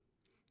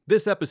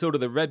This episode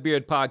of the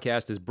Redbeard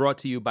Podcast is brought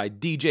to you by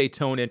DJ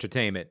Tone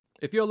Entertainment.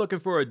 If you're looking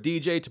for a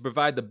DJ to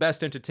provide the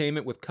best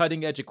entertainment with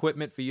cutting-edge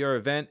equipment for your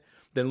event,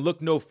 then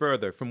look no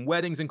further. From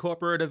weddings and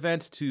corporate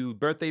events to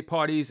birthday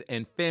parties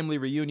and family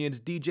reunions,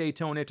 DJ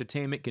Tone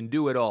Entertainment can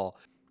do it all.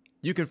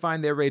 You can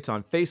find their rates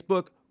on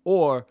Facebook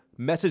or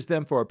message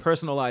them for a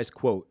personalized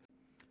quote.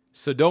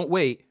 So don't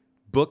wait.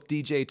 Book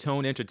DJ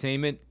Tone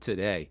Entertainment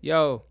today.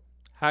 Yo,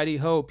 howdy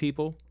ho,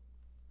 people.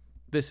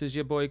 This is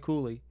your boy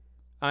Cooley.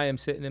 I am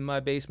sitting in my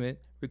basement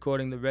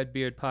recording the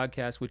Redbeard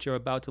Podcast, which you're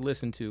about to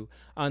listen to.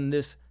 On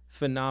this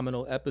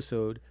phenomenal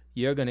episode,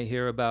 you're going to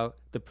hear about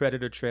the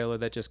Predator trailer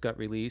that just got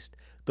released,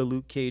 the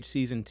Luke Cage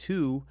Season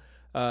 2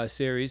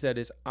 series that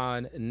is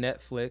on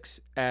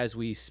Netflix as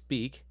we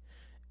speak,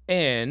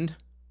 and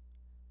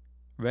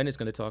Ren is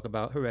going to talk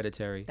about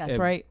Hereditary. That's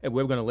right. And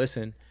we're going to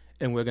listen,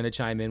 and we're going to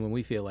chime in when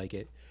we feel like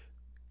it.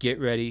 Get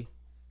ready.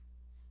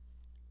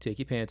 Take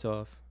your pants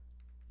off,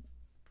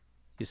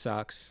 your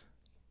socks.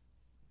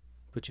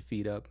 Put your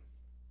feet up,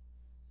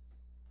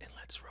 and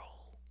let's roll.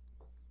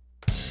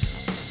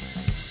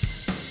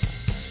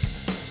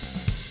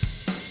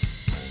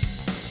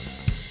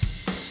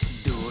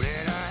 Do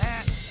it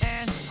ahead,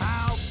 and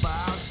how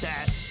about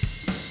that?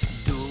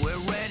 Do it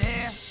red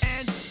hair,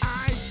 and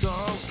I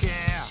don't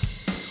care.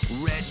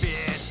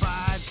 Redbeard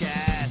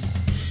Podcast.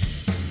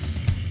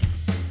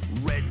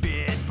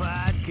 Redbeard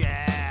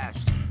Podcast.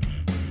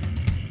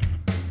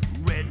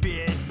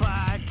 Redbeard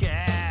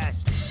Podcast.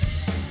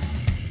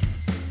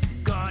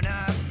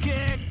 Gonna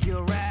kick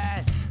your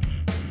ass.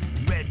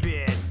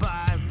 Redbeard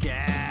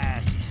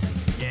Podcast.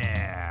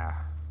 Yeah.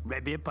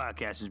 Redbeard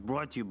Podcast is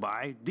brought to you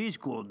by these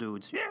cool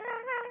dudes.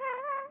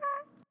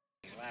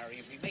 Larry,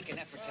 if we make an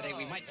effort today,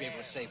 we might be able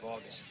to save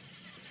August.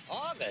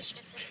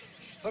 August?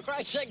 For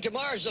Christ's sake,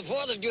 tomorrow's the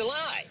 4th of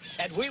July,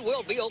 and we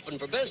will be open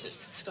for business.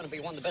 It's going to be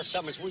one of the best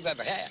summers we've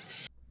ever had.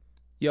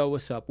 Yo,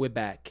 what's up? We're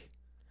back.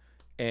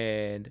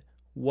 And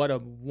what a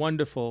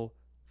wonderful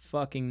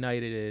fucking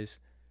night it is,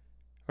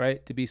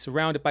 right? To be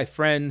surrounded by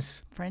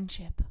friends,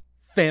 Friendship.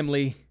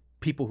 family,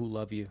 people who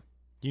love you.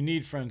 You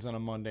need friends on a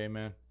Monday,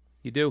 man.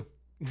 You do.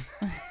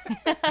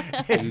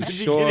 It's You the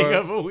sure- beginning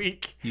of a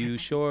week. You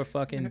sure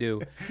fucking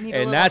do. Need a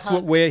And little that's what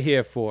hug. we're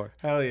here for.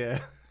 Hell yeah.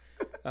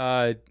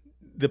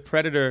 The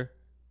Predator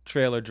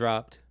trailer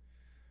dropped.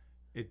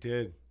 It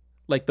did.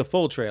 Like the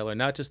full trailer,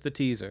 not just the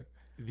teaser.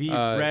 The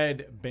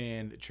Red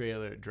Band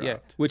trailer dropped. Yeah,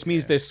 which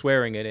means they're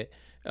swearing in it.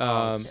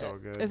 Oh, so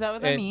good. Is that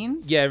what that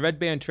means? Yeah, Red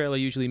Band trailer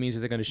usually means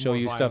that they're going to show More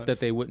you stuff violence. that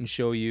they wouldn't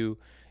show you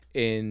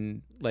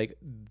in like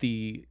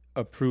the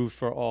approved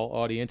for all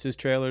audiences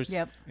trailers.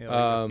 Yep. Yeah,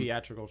 like a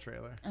theatrical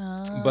trailer.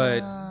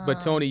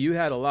 But Tony, you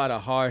had a lot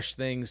of harsh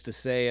things to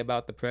say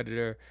about the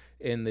Predator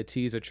in the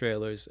teaser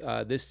trailers.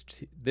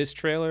 This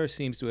trailer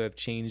seems to have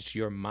changed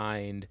your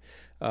mind.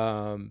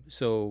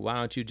 So why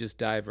don't you just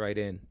dive right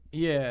in?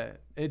 Yeah,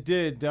 it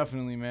did,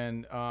 definitely,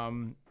 man.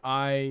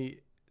 I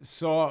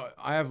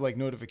have like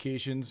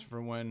notifications for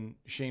when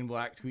Shane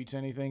Black tweets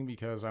anything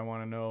because I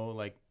want to know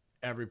like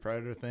every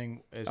Predator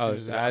thing as soon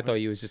as it I happens.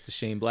 thought you was just a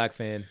Shane Black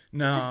fan.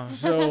 No,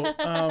 so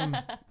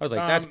I was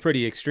like, that's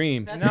pretty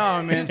extreme.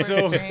 no, man. Super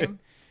So extreme.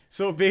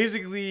 so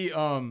basically,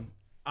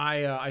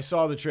 I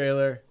saw the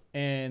trailer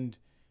and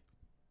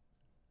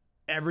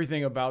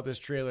everything about this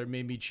trailer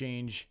made me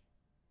change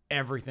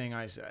everything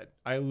I said.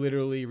 I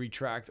literally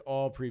retract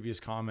all previous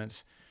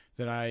comments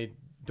that I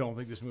don't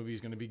think this movie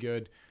is going to be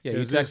good. Yeah, you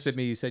There's this- texted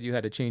me. You said you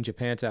had to change your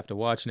pants after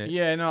watching it.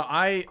 Yeah, no,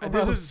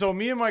 Gross. so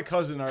me and my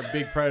cousin are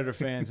big Predator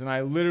fans, and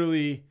I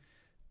literally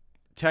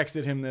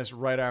texted him this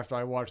right after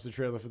I watched the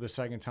trailer for the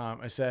second time.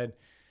 I said,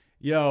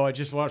 yo, I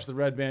just watched the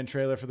Red Band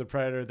trailer for the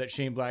Predator that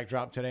Shane Black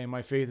dropped today, and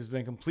my faith has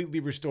been completely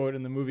restored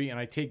in the movie, and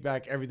I take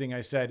back everything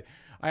I said.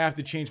 I have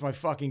to change my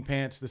fucking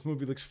pants. This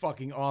movie looks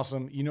fucking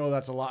awesome. You know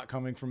that's a lot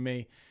coming from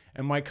me.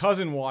 And my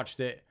cousin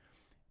watched it.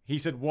 He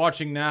said,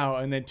 watching now,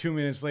 and then 2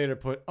 minutes later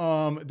put,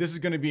 this is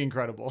going to be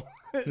incredible.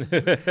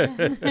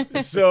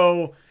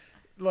 So,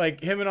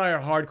 like, him and I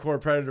are hardcore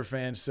Predator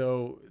fans,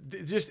 so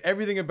just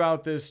everything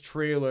about this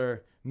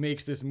trailer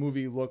makes this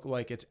movie look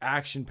like it's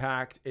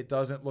action-packed. It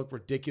doesn't look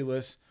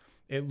ridiculous.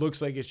 It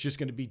looks like it's just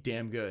going to be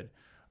damn good.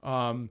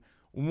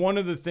 One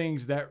of the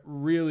things that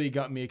really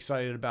got me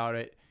excited about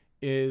it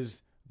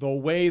is the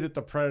way that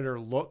the Predator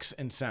looks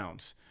and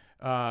sounds.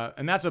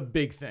 And that's a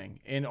big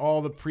thing. In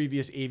all the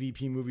previous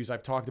AVP movies,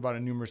 I've talked about it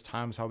numerous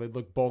times, how they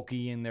look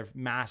bulky and their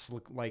masks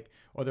look like,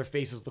 or their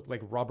faces look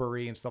like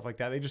rubbery and stuff like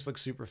that. They just look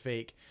super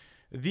fake.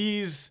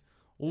 These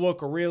look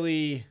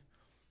really,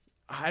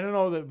 I don't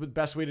know the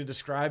best way to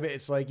describe it.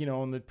 It's like, you know,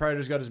 when the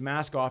Predator's got his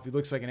mask off, he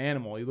looks like an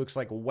animal. He looks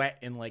like wet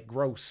and like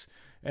gross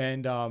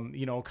and,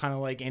 you know, kind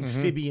of like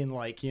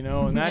amphibian-like, you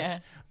know, and that's Yeah.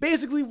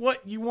 basically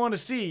what you want to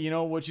see, you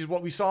know, which is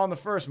what we saw in the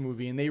first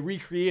movie. And they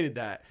recreated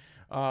that,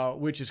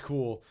 which is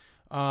cool.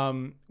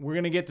 We're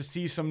going to get to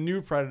see some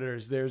new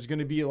Predators. There's going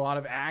to be a lot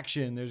of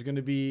action. There's going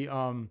to be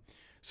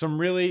some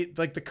really,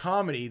 like the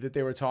comedy that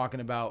they were talking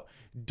about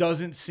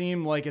doesn't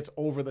seem like it's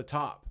over the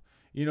top.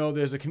 You know,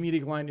 there's a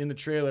comedic line in the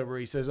trailer where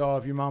he says, "Oh,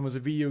 if your mom was a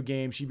video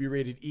game, she'd be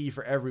rated E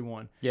for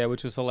everyone." Yeah,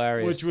 which was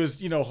hilarious. Which was,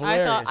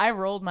 hilarious. I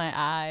rolled my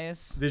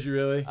eyes. Did you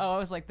really? Oh, I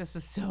was like, this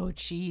is so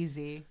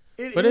cheesy.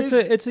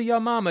 It's a your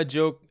mama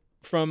joke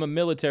from a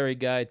military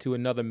guy to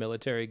another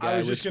military guy,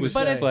 was just which was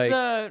gonna But say.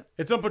 just like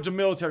It's a bunch of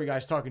military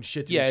guys talking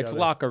shit to each it's other.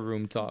 locker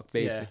room talk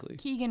basically.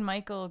 Keegan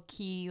Michael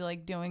Key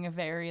like doing a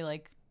very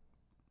like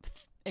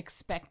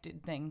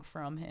expected thing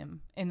from him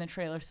in the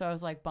trailer, so I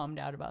was like bummed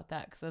out about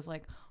that because I was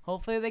like,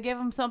 hopefully they give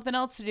him something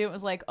else to do. It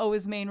was like,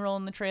 his main role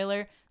in the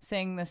trailer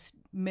saying this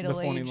The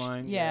middle-aged phony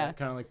line. yeah.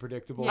 Kind of like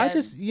predictable. Yeah. I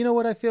just, you know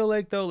what I feel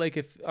like though,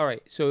 like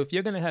so if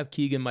you're gonna have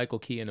Keegan Michael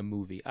Key in a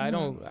movie,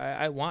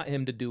 I want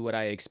him to do what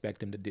I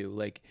expect him to do.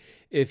 Like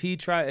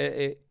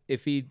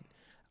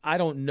I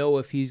don't know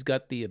if he's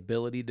got the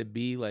ability to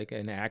be like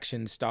an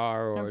action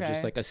star or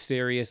just like a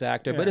serious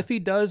actor, but if he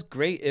does,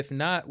 great. If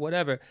not,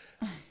 whatever.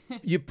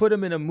 You put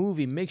him in a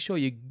movie, make sure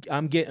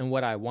I'm getting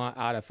what I want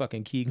out of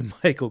fucking Keegan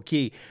Michael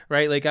Key,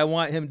 right? Like I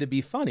want him to be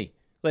funny.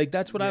 Like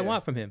that's what I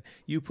want from him.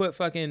 You put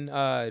fucking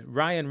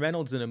Ryan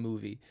Reynolds in a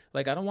movie.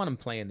 Like I don't want him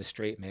playing the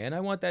straight man.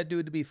 I want that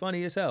dude to be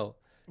funny as hell.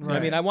 You know what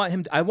I mean, I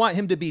want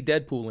him to be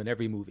Deadpool in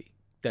every movie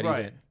that he's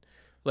in.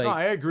 Like, no,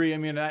 I agree. I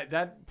mean,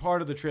 that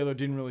part of the trailer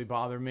didn't really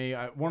bother me.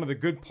 One of the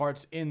good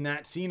parts in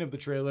that scene of the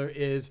trailer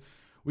is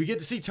we get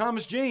to see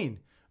Thomas Jane.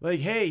 Like,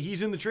 hey,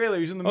 he's in the trailer.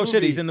 He's in the movie. Oh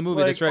shit, he's in the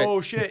movie. Like, that's right.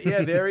 Oh shit,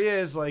 yeah, there he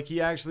is. Like he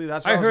actually.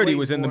 That's. What I heard he waiting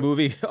was in the for.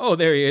 movie. Oh,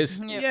 there he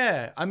is. Yep.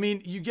 Yeah, I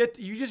mean, you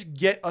just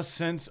get a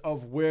sense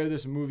of where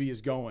this movie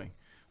is going.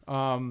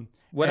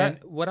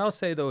 What I'll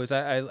say though is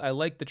I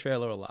like the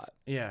trailer a lot.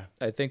 Yeah.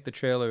 I think the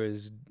trailer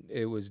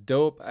was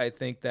dope. I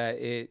think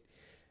that it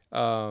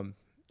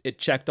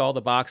checked all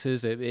the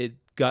boxes. It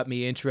got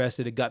me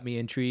interested. It got me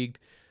intrigued.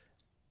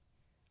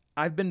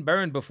 I've been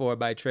burned before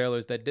by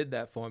trailers that did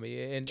that for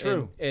me. And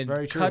True. And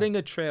Very true. cutting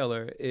a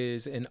trailer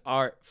is an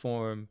art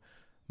form,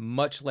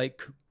 much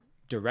like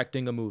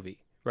directing a movie,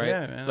 right?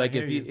 Yeah, man, like I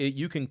if hear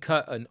you can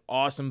cut an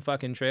awesome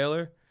fucking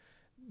trailer,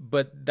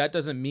 but that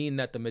doesn't mean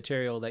that the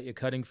material that you're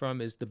cutting from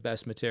is the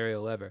best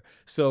material ever.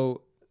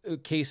 So,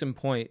 case in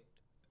point,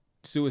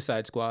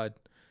 Suicide Squad.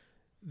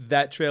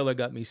 That trailer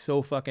got me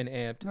so fucking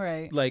amped.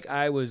 Right. Like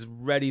I was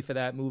ready for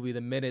that movie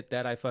the minute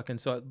that I fucking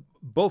saw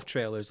both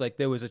trailers. Like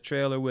there was a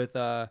trailer with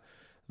the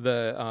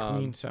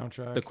Queen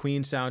soundtrack. The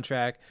Queen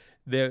soundtrack.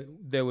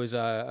 There was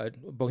a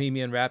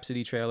Bohemian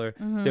Rhapsody trailer.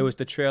 There was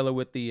the trailer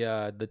with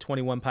the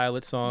 21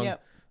 Pilots song.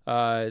 Yep.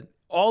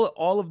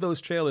 All of those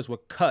trailers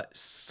were cut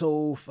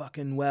so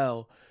fucking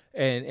well.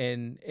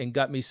 And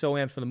got me so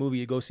amped for the movie.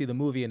 You go see the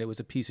movie and it was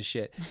a piece of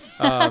shit.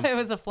 It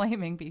was a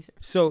flaming piece of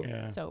So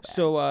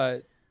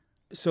bad.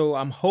 So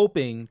I'm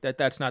hoping that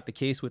that's not the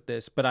case with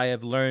this, but I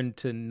have learned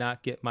to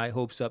not get my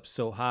hopes up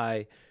so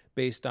high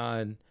based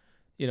on,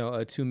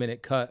 a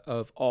 2-minute cut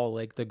of all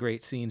like the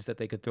great scenes that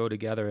they could throw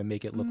together and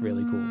make it look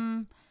really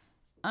cool.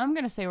 I'm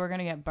going to say we're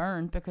going to get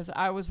burned because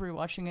I was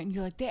rewatching it and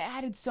you're like, they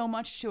added so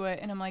much to it.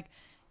 And I'm like,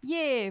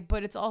 yeah,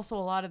 but it's also a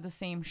lot of the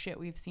same shit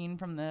we've seen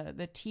from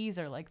the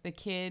teaser. Like the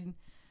kid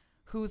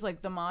who's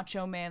like the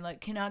macho man,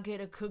 like, can I get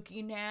a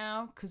cookie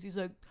now? Because he's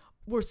like,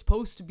 we're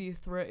supposed to be a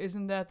threat.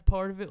 Isn't that the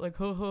part of it? Like,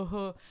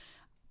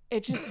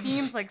 It just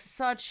seems like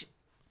such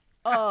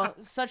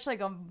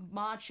like a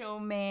macho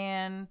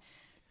man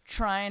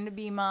trying to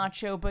be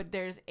macho, but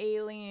there's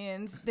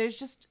aliens. There's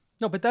just...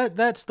 No, but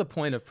that's the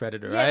point of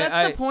Predator. Yeah,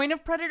 that's the point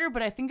of Predator,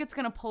 but I think it's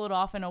going to pull it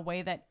off in a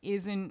way that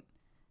isn't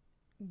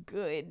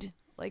good.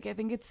 Like, I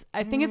think it's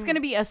going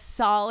to be a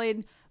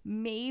solid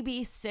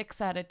maybe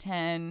 6 out of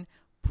 10,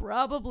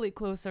 probably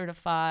closer to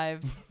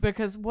 5,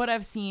 because what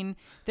I've seen,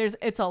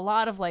 it's a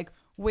lot of like,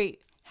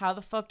 wait, how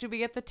the fuck did we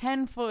get the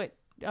 10-foot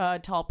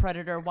tall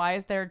Predator? Why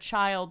is there a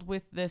child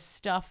with this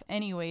stuff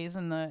anyways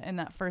in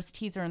that first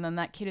teaser, and then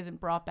that kid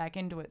isn't brought back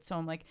into it? So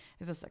I'm like,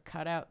 is this a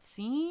cutout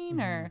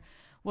scene or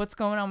what's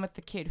going on with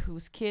the kid?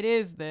 Whose kid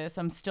is this?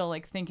 I'm still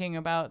like thinking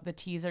about the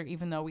teaser,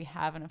 even though we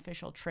have an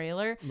official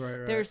trailer.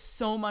 Right. There's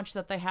so much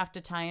that they have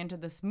to tie into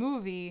this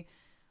movie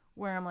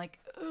where I'm like,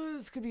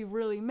 this could be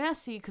really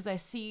messy because I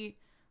see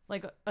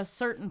like a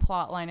certain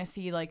plot line. I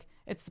see like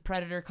it's the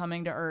Predator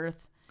coming to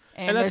Earth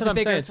and that's there's what a I'm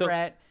bigger saying.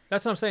 threat.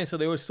 That's what I'm saying. So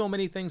there were so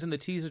many things in the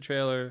teaser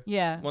trailer.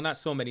 Yeah. Well, not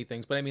so many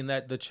things, but I mean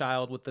that the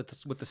child with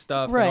the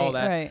stuff Right, and all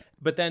that. right.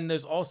 But then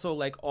there's also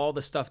like all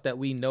the stuff that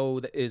we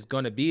know that is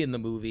going to be in the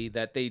movie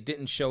that they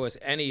didn't show us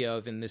any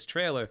of in this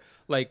trailer.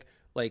 Like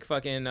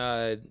fucking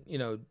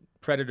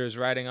Predators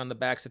riding on the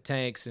backs of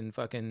tanks and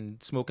fucking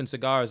smoking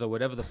cigars or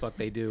whatever the fuck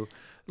they do.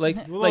 Like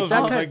Well, that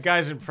those kind like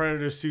guys in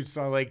Predator suits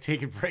are like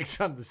taking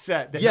breaks on the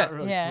set. They're Yeah. not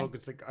really Yeah.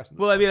 smoking cigars.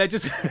 Well, I mean, I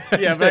just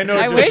Yeah, but I know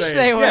what I you're wish saying.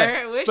 they were.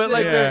 Yeah, I wish but they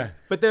like, were.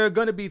 but there are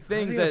going to be How's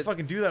things he gonna that.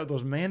 fucking do that with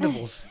those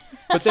mandibles?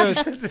 But there's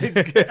Better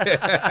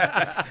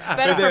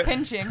for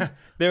pinching.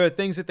 there are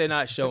things that they're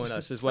not showing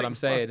us, is what I'm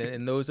saying,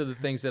 and those are the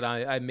things that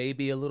I may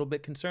be a little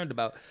bit concerned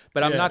about.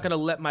 But I'm Yeah. not going to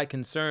let my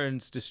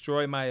concerns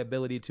destroy my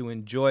ability to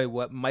enjoy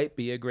what might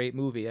be a great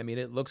movie. I mean,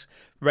 it looks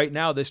right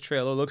now. This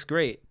trailer looks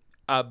great,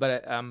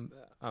 but I'm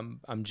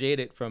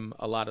jaded from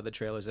a lot of the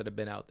trailers that have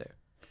been out there.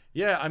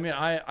 Yeah, I mean,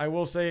 I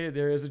will say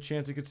there is a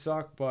chance it could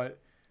suck, but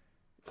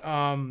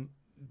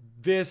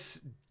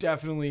this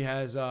definitely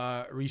has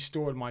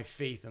restored my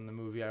faith in the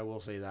movie. I will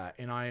say that,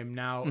 and I am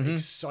now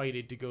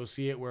excited to go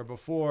see it. Where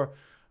before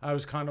I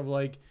was kind of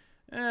like,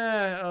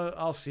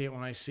 I'll see it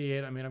when I see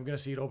it. I mean, I'm gonna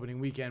see it opening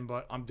weekend,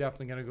 but I'm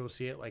definitely gonna go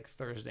see it like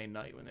Thursday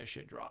night when this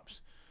shit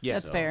drops. Yeah,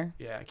 That's fair.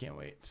 Yeah, I can't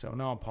wait. So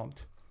now I'm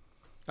pumped.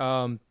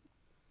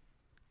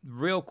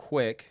 Real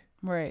quick,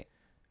 Right.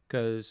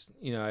 because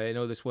I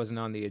know this wasn't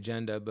on the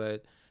agenda,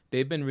 but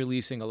they've been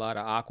releasing a lot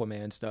of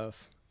Aquaman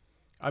stuff.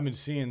 I've been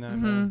seeing that,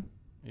 man.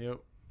 Yep.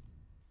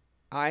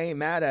 I ain't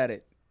mad at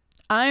it.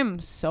 I'm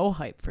so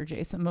hyped for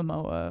Jason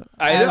Momoa.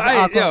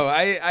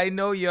 I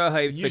know you're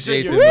hyped for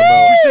Jason Did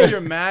Momoa. you say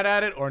you're mad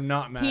at it or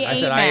not mad? He I at it?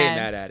 said ain't I ain't mad.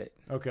 mad at it.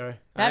 Okay.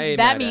 I ain't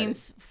That mad at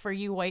means for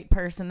you white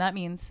person, that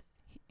means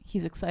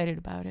he's excited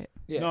about it.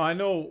 Yeah. No, I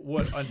know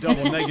what a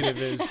double negative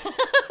is.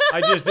 I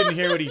just didn't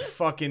hear what he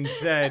fucking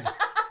said.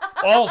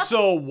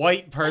 Also,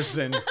 white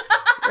person.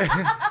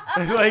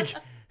 Like,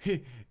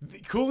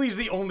 Cooley's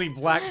the only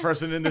black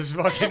person in this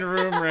fucking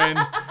room, Ren.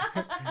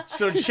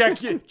 So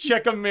check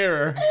a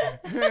mirror.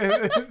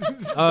 The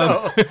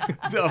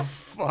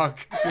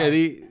fuck. Yeah,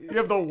 You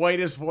have the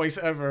whitest voice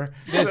ever.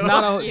 there's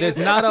not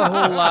a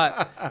whole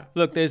lot.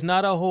 Look, there's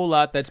not a whole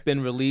lot that's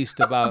been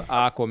released about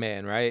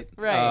Aquaman, right?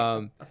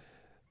 Right.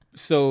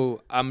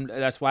 So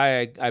that's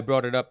why I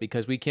brought it up,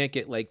 because we can't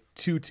get like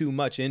too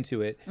much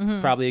into it.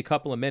 Probably a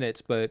couple of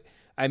minutes, but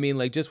I mean,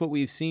 like, just what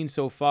we've seen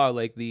so far,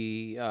 like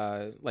the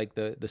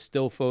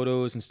still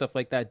photos and stuff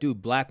like that.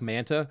 Dude, Black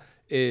Manta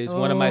is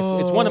one of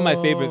my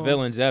favorite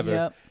villains ever.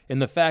 Yep.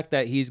 And the fact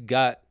that he's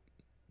got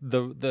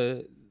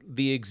the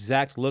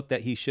exact look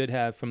that he should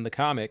have from the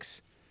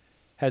comics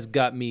has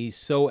got me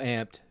so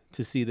amped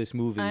to see this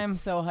movie. I am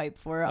so hyped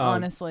for it,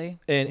 honestly.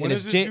 and When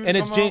it's does this dude come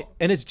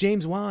out? it's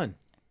James Wan.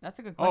 That's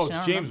a good Oh, question. it's I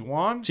don't James know.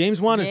 Wan?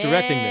 James Wan is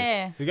directing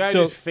Yeah. this. The guy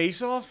So- did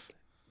Face Off?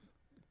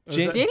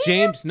 James, Did he?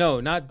 James,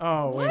 no, not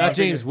Oh, wait. not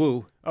James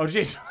Woo. Oh,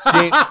 James.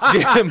 James,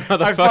 I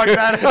motherfucker. fucked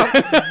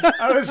that up.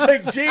 I was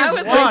like, James I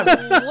was Wan.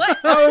 like,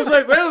 what? I was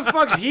like, where the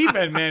fuck's he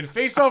been, man?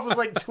 Face Off was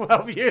like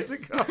 12 years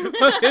ago.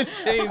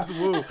 James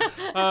Woo.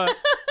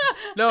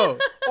 No,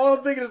 All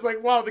I'm thinking is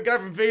like, wow, the guy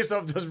from Face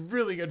Off does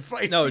really good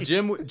fight no,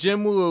 scenes.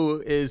 Jim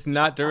Woo is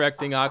not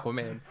directing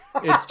Aquaman.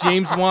 It's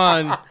James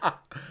Wan,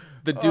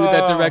 the dude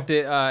that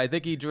directed. I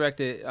think he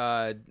directed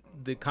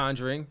The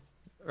Conjuring,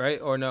 right?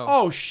 Or no?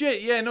 Oh,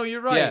 shit. Yeah, no,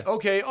 you're right. Yeah.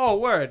 Okay. Oh,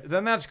 word.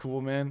 Then that's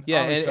cool, man.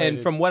 yeah, I'm and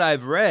excited. from what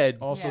I've read,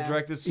 Also Yeah.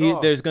 directed Saw.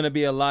 there's gonna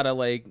be a lot of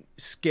like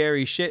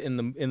scary shit in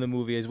the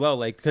movie as well,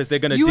 like because they're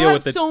gonna You deal have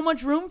with the. so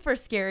much room for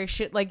scary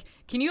shit. Like,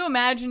 can you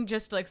imagine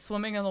just like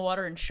swimming in the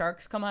water and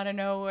sharks come out of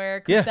nowhere?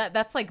 'Cause Yeah.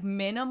 that's like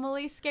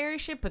minimally scary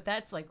shit, but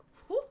that's like.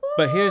 Woo-hoo.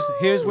 But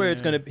here's where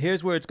it's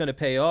gonna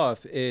pay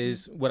off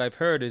is what I've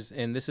heard is,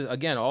 and this is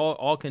again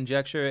all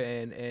conjecture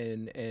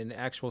and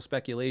actual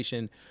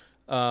speculation,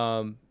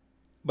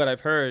 but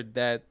I've heard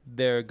that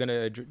they're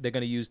gonna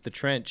use the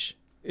trench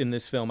in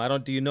this film.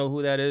 Do you know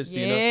who that is? Do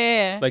you know,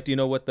 Yeah. like, do you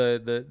know what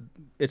the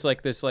it's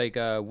like this like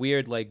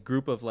weird like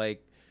group of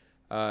like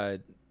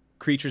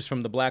creatures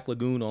from the Black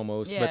Lagoon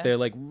almost, Yeah. but they're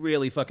like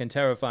really fucking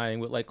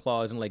terrifying with like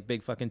claws and like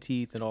big fucking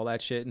teeth and all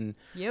that shit. And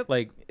Yep.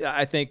 like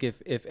I think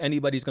if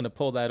anybody's gonna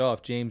pull that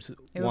off, James It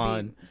would be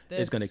Wan is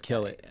this gonna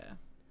kill guy, it. yeah.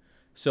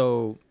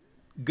 So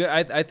good.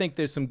 I think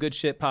there's some good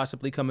shit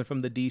possibly coming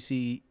from the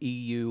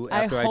DCEU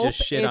after I just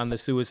hope shit on it's the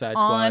Suicide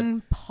Squad.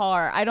 On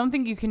par. I don't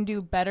think you can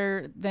do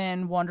better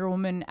than Wonder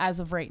Woman as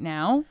of right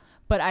now,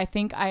 but I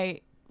think I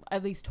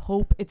at least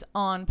hope it's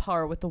on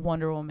par with the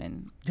Wonder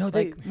Woman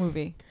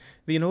movie.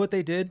 You know what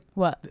they did?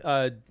 What?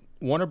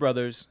 Warner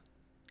Brothers.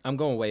 I'm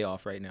going way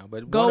off right now,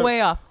 but Go way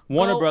off.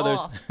 Warner Go Brothers.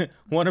 off.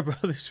 Warner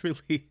Brothers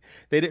really.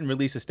 They didn't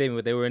release a statement,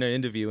 but they were in an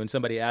interview, and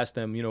somebody asked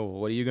them,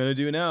 what are you gonna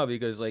do now?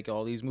 Because like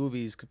all these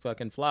movies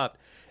fucking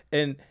flopped,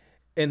 and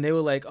they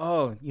were like,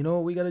 oh, you know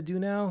what we gotta do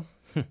now?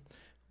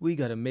 We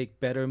gotta make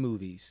better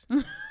movies.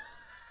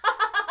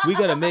 We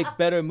gotta make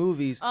better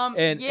movies.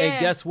 And yeah.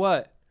 guess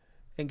what?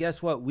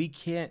 We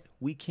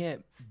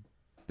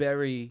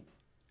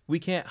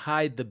can't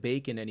hide the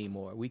bacon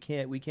anymore. We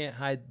can't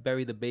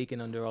bury the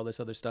bacon under all this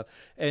other stuff.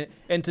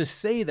 And to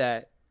say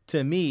that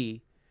to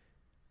me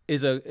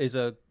is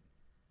a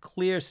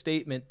clear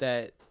statement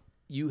that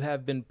you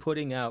have been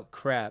putting out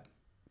crap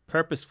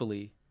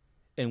purposefully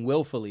and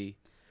willfully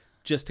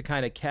just to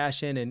kind of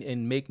cash in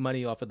and make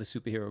money off of the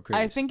superhero craze.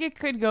 I think it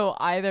could go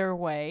either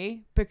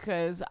way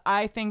because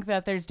I think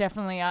that there's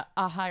definitely a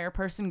higher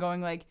person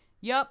going like,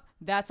 yep,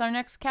 that's our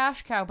next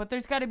cash cow. But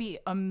there's got to be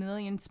a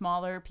million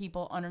smaller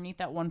people underneath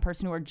that one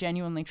person who are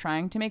genuinely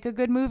trying to make a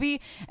good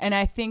movie. And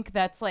I think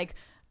that's like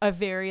a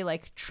very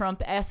like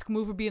Trump-esque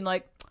move of being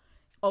like,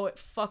 oh, it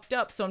fucked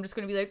up, so I'm just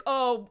going to be like,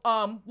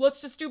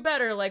 let's just do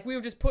better. Like, we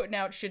were just putting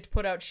out shit to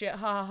put out shit. Ha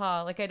ha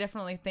ha. Like, I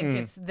definitely think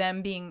it's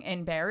them being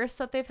embarrassed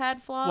that they've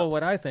had flops. Well,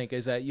 what I think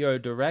is that your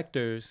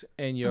directors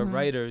and your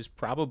writers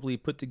probably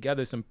put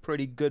together some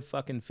pretty good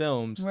fucking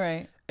films.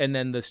 Right. And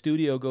then the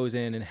studio goes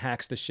in and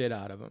hacks the shit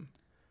out of them.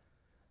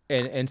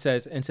 and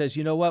says,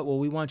 you know what? Well,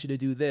 we want you to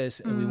do this,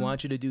 and we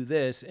want you to do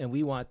this, and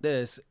we want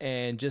this,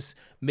 and just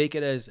make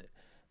it as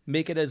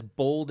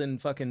bold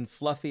and fucking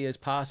fluffy as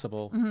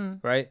possible,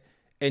 right?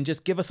 And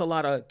just give us a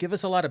lot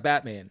of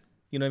Batman.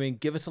 You know what I mean?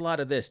 Give us a lot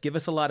of this, give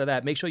us a lot of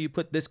that. Make sure you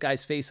put this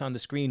guy's face on the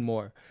screen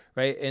more,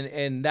 right?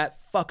 And that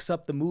fucks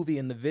up the movie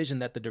and the vision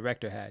that the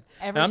director had.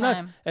 Every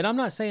time. I'm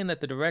not saying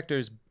that the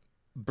director's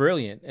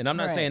brilliant, and I'm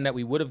not Right. saying that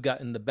we would have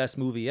gotten the best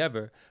movie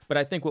ever, but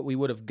I think what we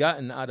would have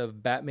gotten out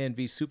of Batman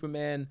v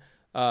Superman,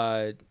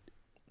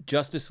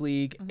 Justice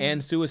League,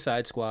 and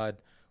Suicide Squad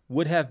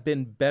would have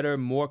been better,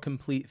 more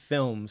complete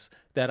films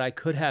that I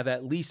could have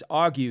at least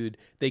argued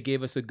they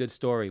gave us a good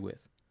story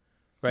with,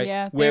 right?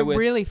 Yeah, they Where with-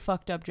 really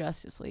fucked up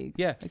Justice League.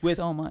 Yeah, like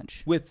so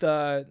much. With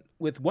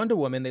Wonder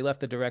Woman, they left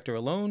the director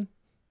alone,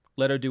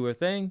 let her do her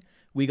thing.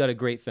 We got a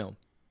great film.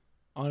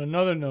 On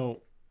another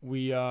note,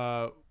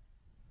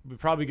 we're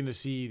probably going to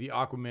see the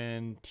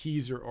Aquaman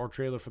teaser or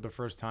trailer for the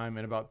first time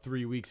in about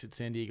 3 weeks at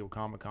San Diego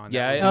Comic-Con.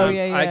 Yeah, Oh,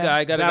 yeah. I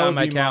got it that on would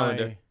my be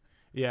calendar.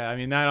 Yeah, I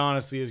mean, that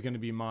honestly is going to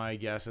be my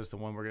guess as to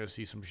when we're going to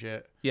see some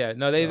shit. Yeah,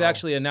 no, they've So-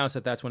 actually announced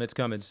that that's when it's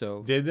coming.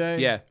 So Did they?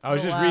 Yeah. I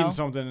was Oh, just wow. reading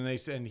something, and they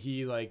said, and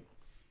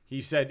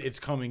he said it's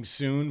coming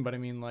soon, but I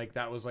mean, like,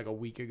 that was like a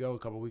week ago, a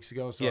couple weeks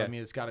ago. So, Yeah. I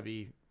mean, it's got to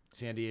be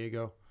San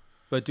Diego.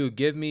 But dude,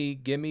 give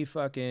me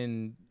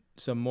fucking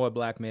some more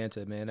Black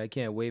Manta, man. I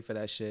can't wait for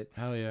that shit.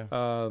 Hell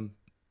yeah.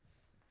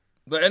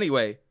 But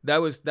anyway, that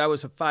was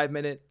a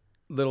 5-minute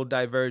little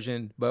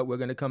diversion. But we're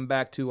gonna come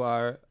back to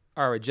our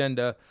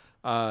agenda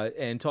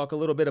and talk a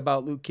little bit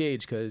about Luke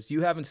Cage, because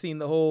you haven't seen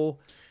the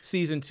whole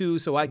season 2,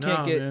 so I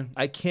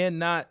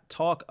cannot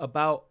talk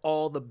about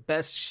all the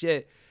best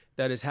shit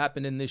that has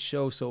happened in this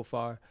show so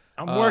far.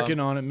 I'm working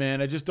on it,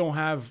 man. I just don't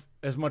have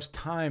as much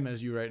time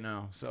as you right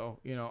now. So,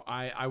 you know,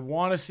 I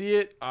want to see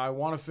it. I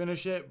want to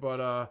finish it,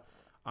 but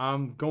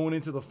I'm going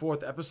into the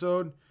 4th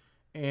episode.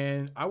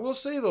 And I will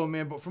say, though,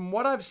 man, but from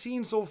what I've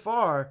seen so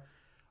far,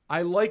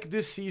 I like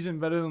this season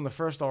better than the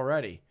first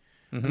already.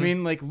 I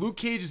mean, like, Luke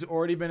Cage has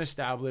already been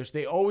established.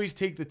 They always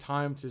take the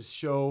time to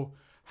show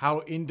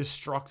how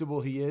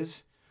indestructible he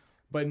is.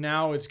 But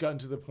now it's gotten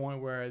to the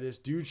point where this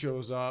dude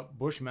shows up,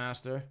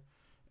 Bushmaster,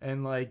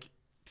 and, like,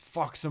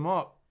 fucks him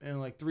up in,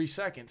 like, 3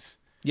 seconds.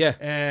 Yeah,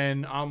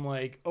 And I'm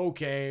like,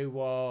 okay,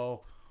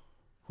 well,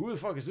 who the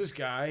fuck is this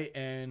guy?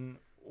 And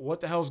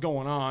what the hell's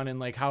going on? And,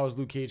 like, how is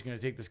Luke Cage going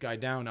to take this guy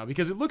down now?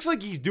 Because it looks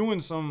like he's doing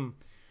some,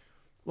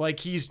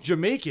 like, he's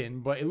Jamaican,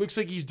 but it looks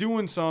like he's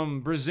doing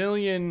some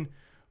Brazilian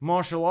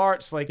martial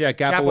arts, like,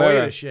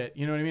 capoeira shit.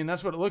 You know what I mean?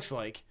 That's what it looks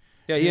like.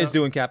 yeah, he You is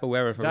know, doing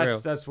capoeira for real.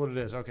 That's what it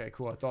is. Okay,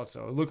 cool. I thought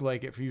so. It looked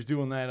like it. If he was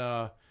doing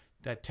that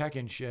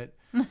Tekken shit.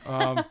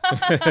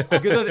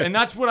 And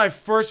that's what I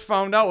first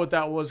found out what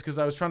that was, because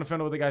I was trying to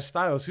find out what the guy's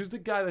style is. Who's the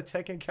guy, the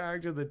Tekken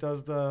character that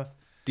does the...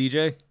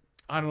 DJ.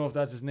 I don't know if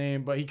that's his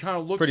name, but he kind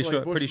of looks Pretty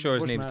like sure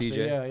his name's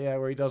Bushmaster. DJ. Yeah,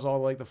 where he does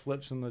all like the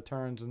flips and the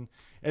turns, and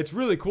it's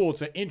really cool.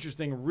 It's an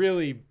interesting,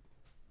 really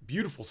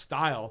beautiful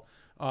style.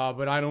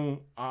 But I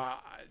don't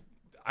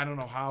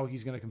know how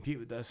he's gonna compete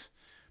with this.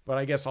 But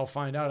I guess I'll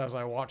find out as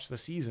I watch the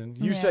season.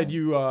 You Yeah. said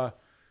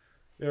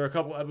there were a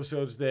couple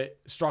episodes that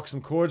struck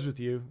some chords with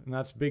you, and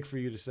that's big for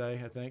you to say,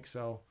 I think.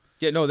 So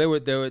Yeah, no, they were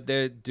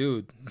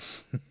dude.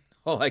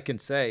 All I can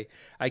say,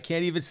 I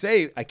can't even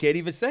say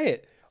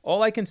it.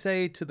 All I can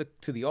say to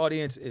the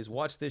audience is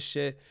watch this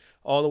shit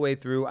all the way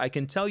through. I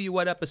can tell you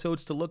what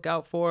episodes to look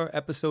out for.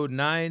 Episode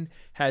 9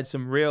 had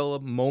some real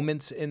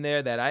moments in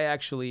there that I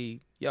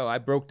actually, I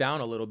broke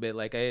down a little bit.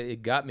 Like,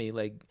 it got me,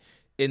 like,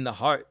 in the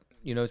heart.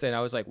 You know what I'm saying?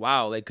 I was like,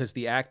 wow, like, because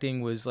the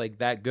acting was, like,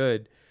 that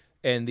good.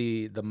 And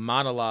the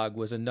monologue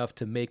was enough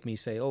to make me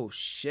say, oh,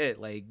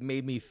 shit, like,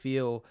 made me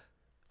feel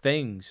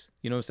things.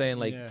 You know what I'm saying?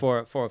 Like, Yeah.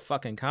 for a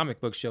fucking comic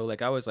book show,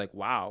 like, I was like,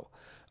 wow.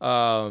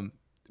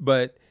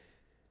 But...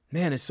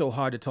 man, it's so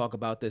hard to talk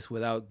about this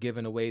without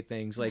giving away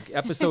things. Like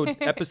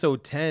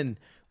episode 10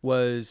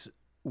 was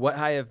what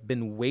I have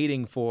been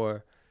waiting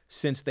for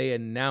since they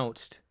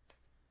announced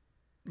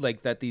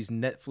like that these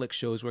Netflix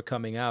shows were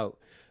coming out.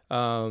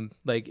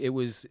 Like it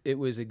was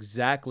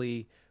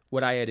exactly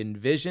what I had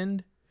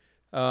envisioned.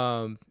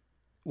 When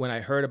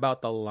I heard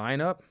about the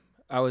lineup,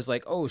 I was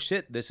like, oh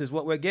shit, this is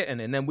what we're getting.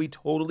 And then we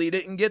totally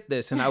didn't get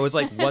this. And I was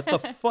like, what the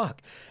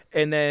fuck?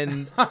 And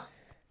then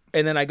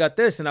I got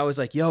this, and I was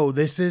like, yo,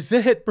 this is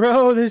it,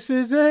 bro. This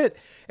is it.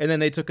 And then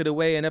they took it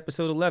away in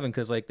episode 11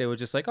 because, like, they were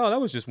just like, oh, that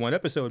was just one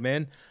episode,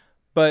 man.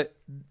 But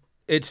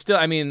it's still,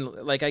 I mean,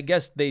 like, I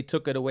guess they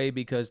took it away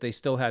because they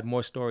still had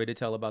more story to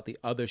tell about the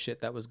other shit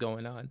that was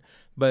going on.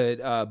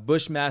 But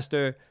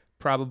Bushmaster,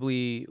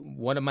 probably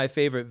one of my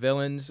favorite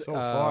villains. so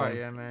far,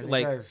 yeah, man.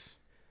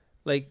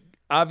 Like,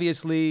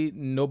 obviously,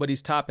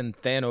 nobody's topping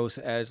Thanos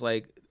as,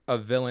 like, a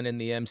villain in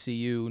the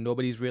MCU.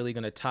 Nobody's really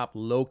going to top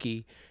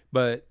Loki.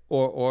 But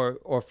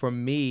or for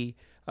me,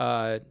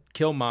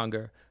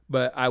 Killmonger.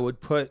 But I would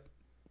put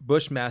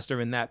Bushmaster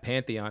in that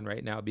pantheon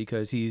right now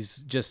because he's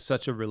just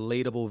such a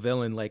relatable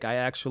villain. Like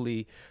I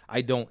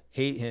don't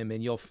hate him,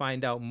 and you'll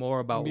find out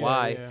more about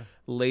why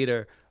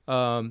later.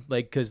 Like,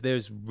 because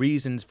there's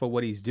reasons for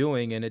what he's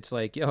doing, and it's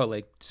like, yo,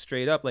 like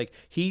straight up, like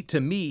to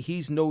me,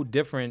 he's no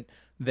different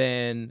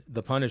than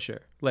the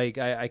Punisher. Like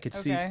I could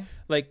see, Okay.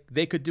 like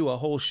they could do a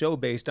whole show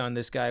based on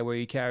this guy where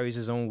he carries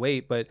his own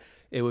weight, but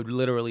it would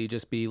literally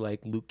just be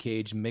like Luke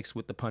Cage mixed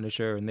with the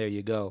Punisher, and there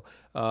you go.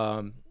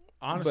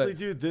 Honestly, But-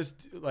 dude,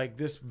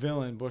 this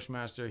villain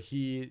Bushmaster,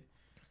 he's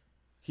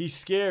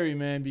scary,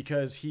 man,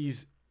 because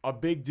he's a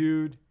big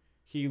dude.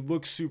 He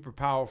looks super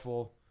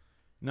powerful.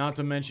 Not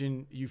to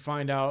mention, you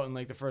find out in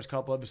like the first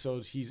couple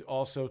episodes, he's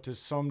also to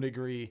some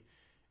degree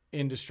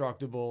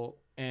indestructible,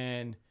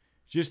 and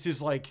just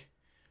his like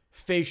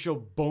facial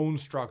bone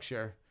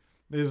structure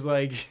is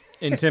like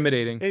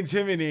Intimidating.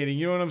 intimidating.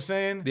 You know what I'm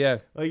saying? Yeah.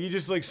 Like you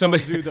just like some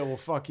Somebody- dude that will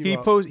fuck you He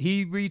up.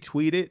 he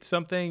retweeted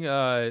something.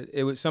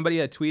 It was somebody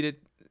had tweeted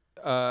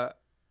an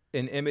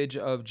image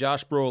of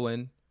Josh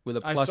Brolin with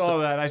a I plus saw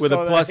that. I with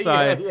saw a that. plus Yeah,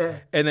 sign, yeah.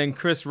 and then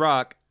Chris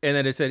Rock, and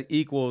then it said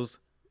equals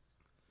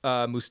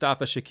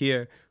Mustafa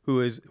Shakir,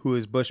 who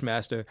is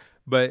Bushmaster.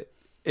 But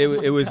it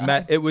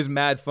was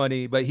mad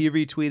funny. But he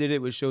retweeted it,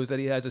 which shows that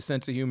he has a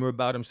sense of humor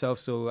about himself.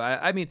 So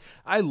I mean,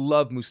 I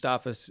love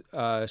Mustafa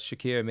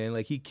Shakir, man.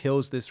 Like he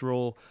kills this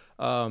role.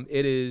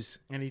 It is.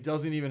 And he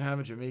doesn't even have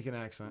a Jamaican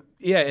accent.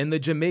 Yeah, and the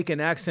Jamaican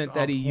accent It's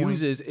that on he point.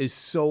 uses is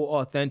so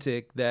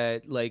authentic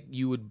that like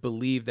you would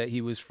believe that he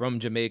was from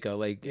Jamaica,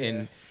 like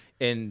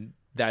and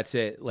that's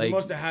it. He Like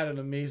must have had an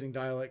amazing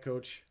dialect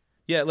coach.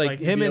 yeah, like like,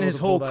 to him be and able his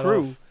to pull whole that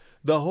crew. off.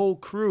 The whole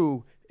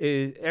crew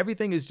is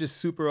everything is just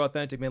super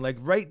authentic, man. Like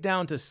right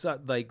down to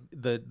like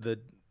the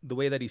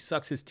way that he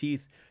sucks his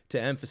teeth to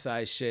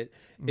emphasize shit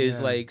is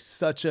Yeah. like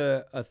such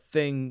a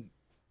thing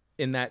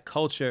in that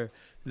culture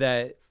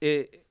that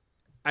it.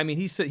 I mean,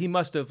 he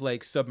must have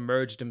like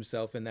submerged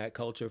himself in that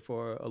culture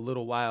for a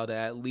little while to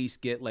at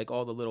least get like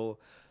all the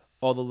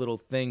little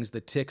things, the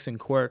ticks and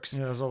quirks,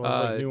 Yeah, there's all those,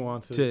 like,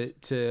 nuances.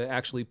 to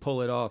actually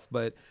pull it off.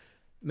 But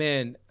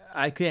man,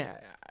 I can't,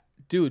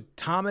 dude.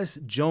 Thomas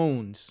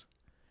Jones,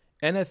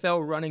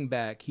 NFL running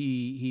back.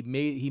 He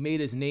made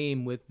his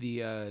name with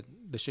the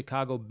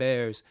Chicago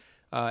Bears.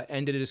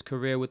 Ended his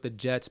career with the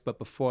Jets, but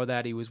before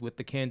that he was with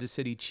the Kansas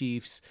City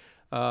Chiefs,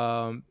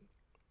 and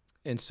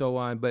so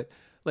on. But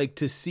like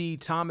to see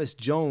Thomas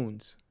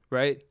Jones,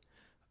 right,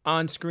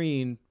 on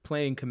screen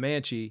playing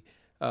Comanche,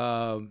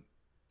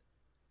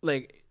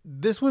 like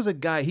this was a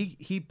guy,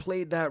 he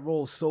played that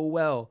role so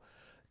well.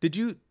 Did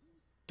you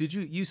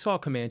saw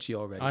Comanche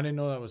already? I didn't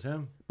know that was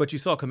him. But you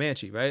saw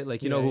Comanche, right?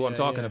 Like you know Yeah, who I'm yeah,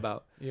 talking yeah.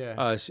 about.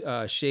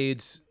 Yeah.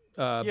 Shades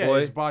Yeah,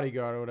 boy. his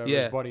bodyguard or whatever.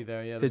 Yeah. His buddy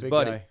there. Yeah, the His big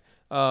buddy.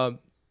 guy.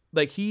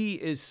 Like he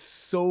is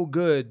so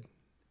good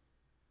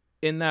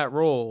in that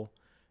role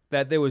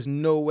that there was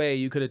no way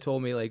you could have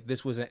told me like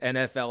this was an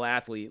NFL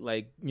athlete,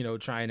 like, you know,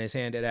 trying his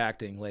hand at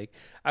acting. Like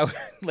I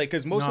like,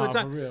 cause most of the Nah,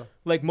 time, for real.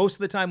 like most of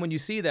the time when you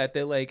see that,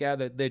 they're like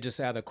they're just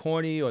either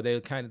corny or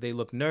they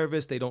look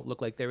nervous. They don't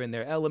look like they're in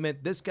their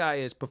element. This guy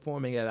is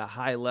performing at a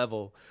high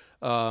level,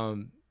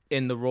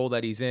 in the role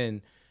that he's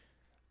in.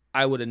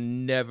 I would have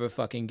never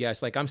fucking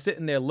guessed. Like I'm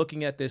sitting there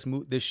looking at this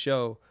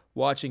show,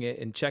 watching it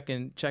and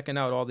checking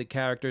out all the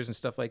characters and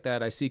stuff like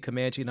that. I see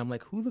Comanche and I'm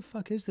like, who the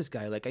fuck is this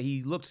guy? Like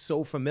he looked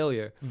so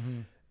familiar.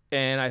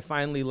 And I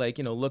finally like,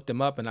 you know, looked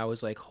him up and I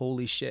was like,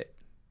 holy shit.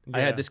 I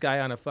Yeah. had this guy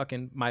on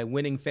my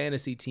winning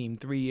fantasy team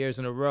 3 years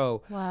in a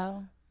row.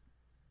 Wow.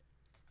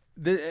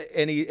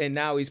 And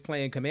now he's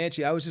playing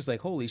Comanche. I was just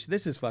like, holy shit,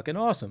 this is fucking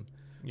awesome.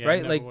 Yeah, right?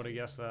 I never Like would have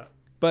guessed that.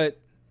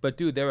 But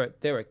dude, there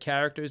are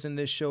characters in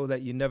this show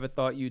that you never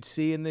thought you'd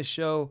see in this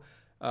show.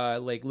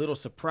 Like little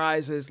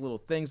surprises, little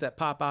things that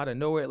pop out of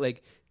nowhere.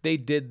 Like they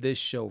did this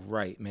show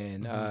right,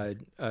 man.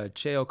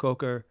 Cheo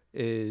Coker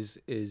is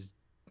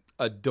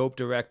a dope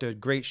director,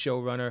 great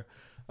showrunner.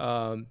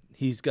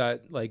 He's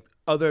got like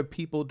other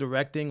people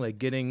directing, like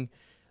getting,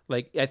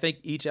 like I think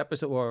each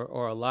episode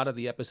or a lot of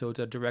the episodes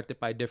are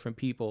directed by different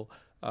people.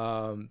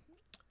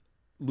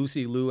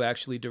 Lucy Liu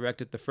actually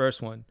directed the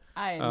first one.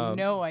 I had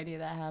no idea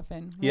that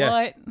happened. yeah.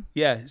 What?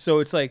 Yeah, so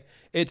it's like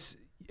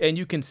and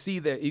you could see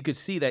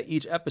that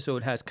each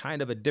episode has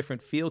kind of a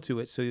different feel to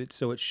it,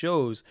 so it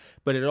shows,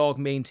 but it all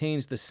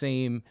maintains the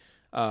same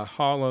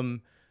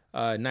Harlem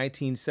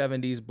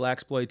 1970s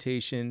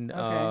blaxploitation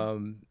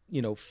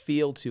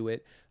feel to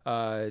it,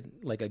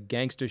 like a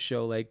gangster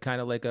show, like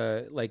kind of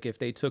like if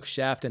they took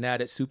Shaft and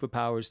added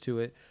superpowers to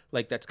it,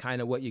 like that's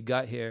kind of what you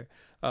got here.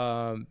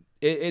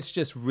 It's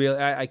just real.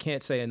 I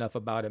can't say enough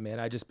about it, man.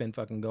 I just been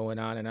fucking going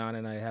on and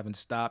I haven't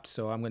stopped.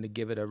 So I'm going to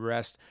give it a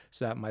rest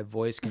so that my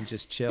voice can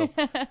just chill.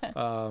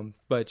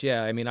 But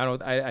yeah, I mean,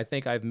 I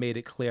think I've made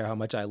it clear how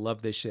much I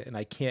love this shit, and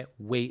I can't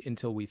wait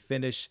until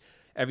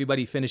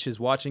everybody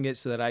finishes watching it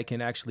so that I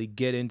can actually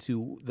get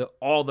into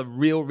all the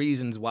real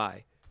reasons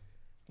why.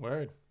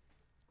 Word.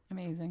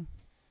 Amazing.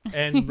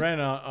 And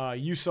Brenna,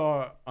 you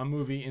saw a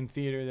movie in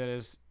theater that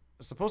is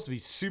supposed to be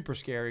super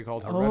scary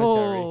called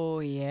Hereditary. Oh,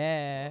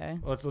 yeah.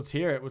 Let's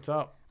hear it. What's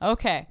up?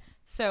 Okay.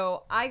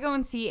 So I go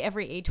and see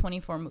every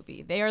A24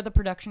 movie. They are the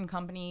production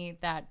company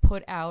that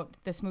put out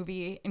this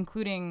movie,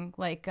 including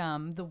like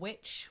The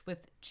Witch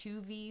with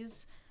 2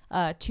 V's.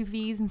 two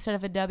V's instead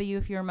of a W,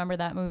 if you remember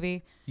that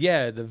movie.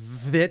 Yeah, the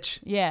Vitch.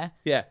 Yeah.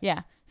 Yeah.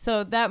 Yeah.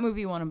 So that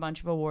movie won a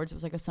bunch of awards. It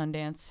was like a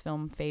Sundance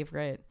film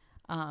favorite.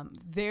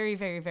 Very,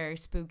 very, very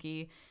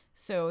spooky.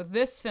 So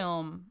this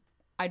film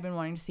I'd been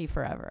wanting to see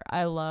forever.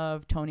 I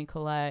love Toni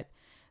Collette.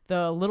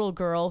 The little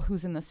girl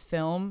who's in this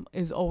film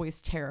is always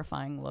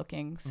terrifying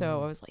looking.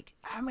 So I was like,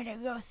 I'm going to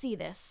go see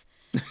this.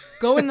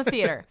 Go in the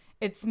theater.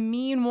 It's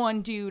me and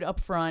one dude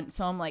up front.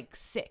 So I'm like,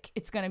 sick.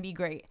 It's going to be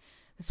great.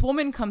 This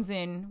woman comes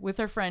in with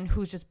her friend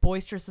who's just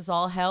boisterous as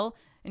all hell.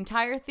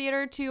 Entire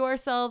theater to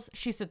ourselves.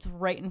 She sits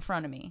right in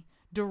front of me,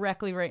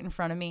 directly right in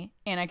front of me.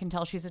 And I can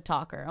tell she's a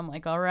talker. I'm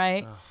like, all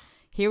right,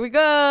 here we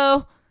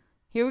go.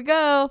 Here we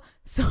go.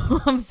 So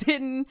I'm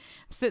sitting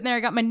there. I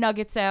got my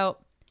nuggets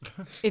out.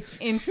 It's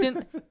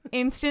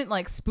instant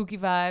like spooky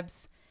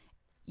vibes.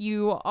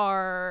 You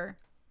are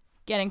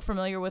getting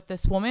familiar with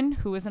this woman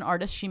who is an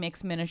artist. She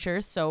makes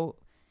miniatures, so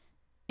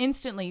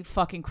instantly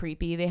fucking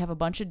creepy. They have a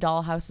bunch of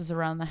dollhouses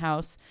around the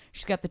house.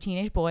 She's got the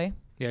teenage boy.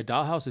 Yeah,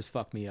 dollhouses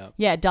fuck me up.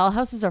 Yeah,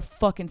 dollhouses are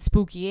fucking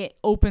spooky. It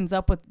opens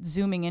up with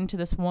zooming into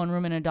this one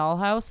room in a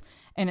dollhouse,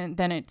 and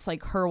then it's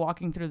like her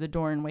walking through the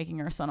door and waking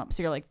her son up.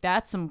 So you're like,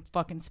 that's some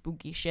fucking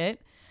spooky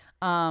shit.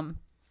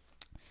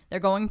 They're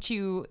going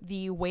to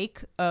the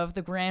wake of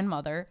the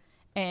grandmother,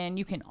 and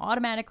you can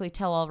automatically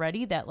tell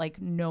already that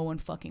like no one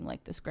fucking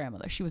liked this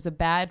grandmother. She was a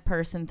bad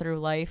person through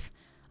life.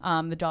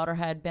 The daughter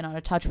had been out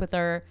of touch with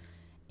her,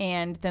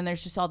 and then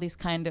there's just all these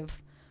kind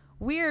of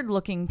weird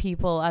looking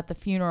people at the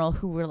funeral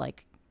who were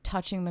like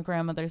touching the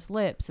grandmother's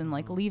lips and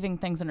like leaving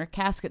things in her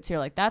casket. So you're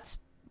like, that's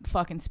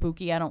fucking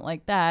spooky. I don't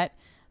like that.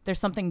 There's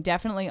something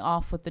definitely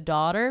off with the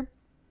daughter,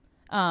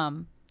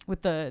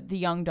 with the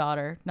young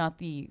daughter, not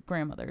the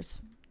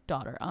grandmother's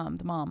daughter,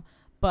 the mom.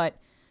 But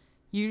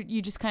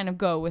you just kind of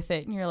go with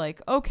it, and you're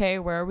like, okay,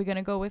 where are we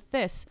gonna go with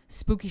this?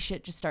 Spooky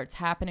shit just starts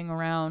happening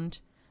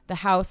around the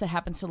house. It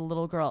happens to the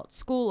little girl at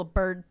school. A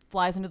bird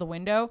flies into the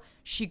window.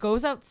 She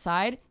goes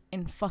outside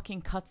and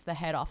fucking cuts the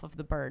head off of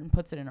the bird and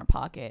puts it in her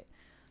pocket.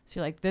 So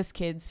you're like, this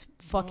kid's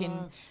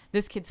fucking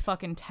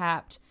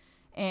tapped.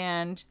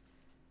 And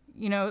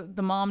you know,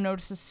 the mom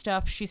notices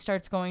stuff. She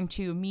starts going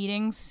to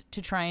meetings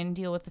to try and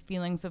deal with the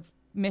feelings of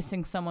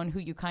missing someone who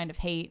you kind of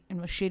hate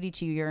and was shitty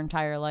to you your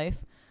entire life.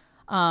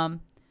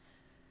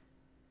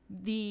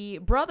 The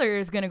brother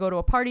is going to go to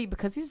a party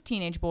because he's a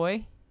teenage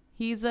boy.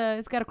 He's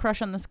got a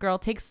crush on this girl,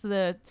 takes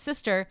the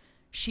sister.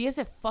 She has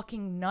a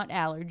fucking nut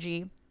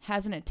allergy,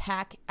 has an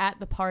attack at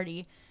the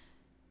party.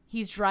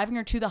 He's driving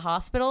her to the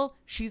hospital.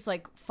 She's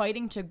like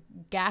fighting to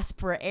gasp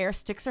for air,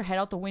 sticks her head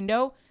out the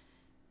window,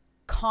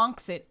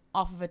 conks it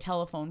off of a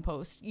telephone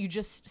post. You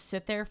just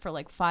sit there for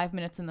like 5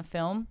 minutes in the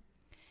film,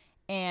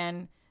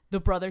 and the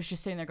brother's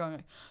just sitting there going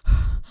like,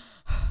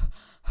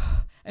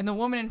 and the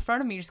woman in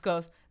front of me just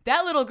goes,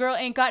 that little girl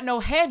ain't got no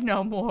head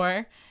no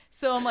more.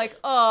 So I'm like,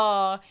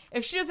 oh,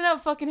 if she doesn't have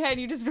a fucking head,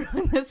 you just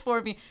ruined this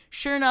for me.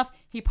 Sure enough,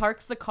 he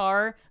parks the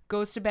car,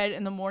 goes to bed.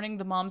 In the morning,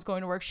 the mom's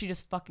going to work. She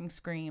just fucking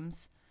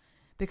screams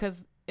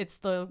because it's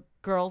the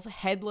girl's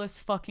headless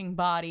fucking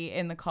body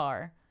in the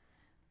car.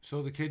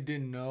 So the kid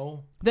didn't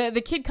know? The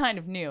kid kind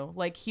of knew.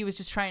 Like, he was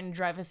just trying to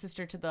drive his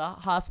sister to the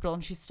hospital,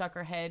 and she stuck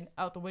her head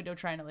out the window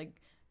trying to,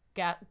 like,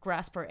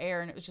 grasp for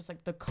air, and it was just,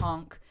 like, the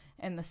conk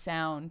and the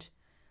sound.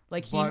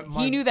 Like,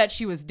 he knew that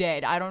she was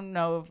dead. I don't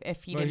know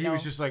if he didn't know. But he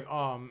was just like,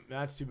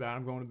 that's too bad.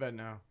 I'm going to bed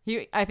now.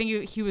 I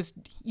think he was,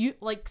 you,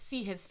 like,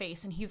 see his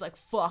face, and he's, like,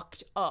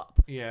 fucked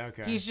up. Yeah,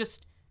 okay. He's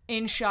just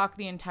in shock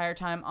the entire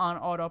time on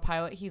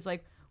autopilot. He's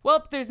like,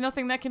 well, there's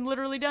nothing that can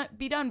literally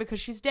be done because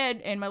she's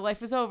dead and my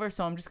life is over,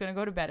 so I'm just going to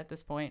go to bed at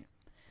this point.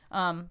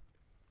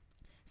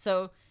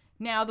 So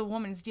now the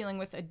woman's dealing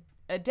with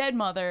a dead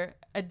mother,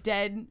 a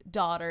dead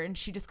daughter, and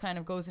she just kind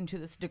of goes into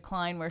this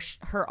decline where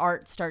her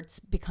art starts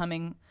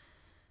becoming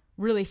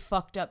really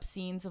fucked up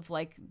scenes of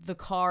like the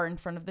car in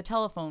front of the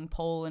telephone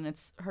pole, and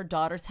it's her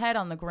daughter's head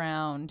on the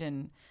ground,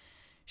 and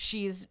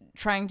she's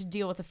trying to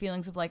deal with the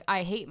feelings of like,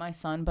 I hate my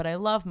son, but I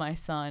love my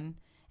son.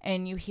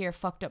 And you hear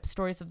fucked up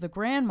stories of the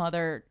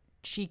grandmother.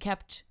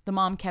 The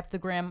mom kept the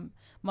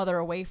grandmother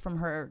away from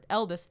her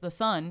eldest, the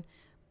son,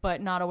 but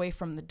not away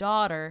from the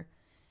daughter.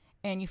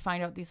 And you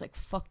find out these like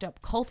fucked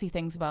up culty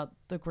things about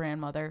the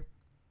grandmother.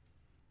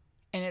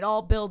 And it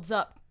all builds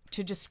up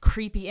to just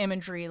creepy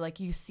imagery. Like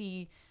you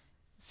see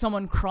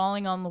someone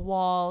crawling on the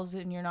walls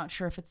and you're not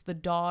sure if it's the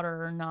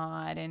daughter or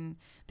not. And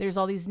there's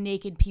all these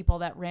naked people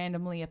that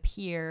randomly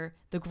appear.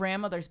 The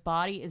grandmother's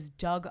body is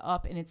dug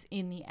up and it's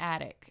in the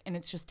attic, and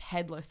it's just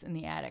headless in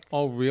the attic.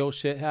 All real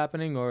shit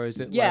happening, or is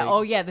it yeah, like...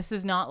 oh yeah, this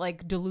is not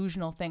like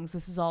delusional things.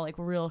 This is all like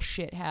real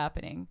shit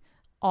happening.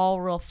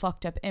 All real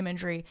fucked up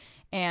imagery.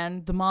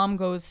 And the mom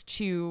goes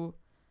to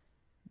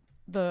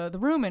the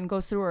room and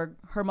goes through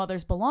her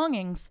mother's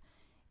belongings,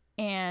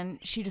 and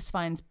she just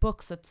finds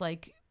books that's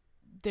like,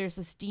 there's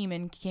this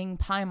demon, King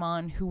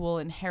Paimon, who will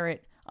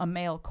inherit a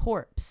male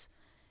corpse.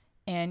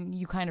 And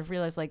you kind of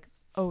realize, like,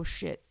 oh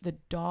shit, the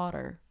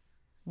daughter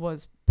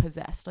was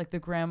possessed. Like, the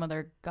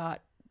grandmother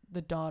got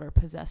the daughter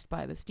possessed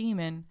by this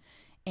demon.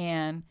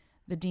 And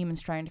the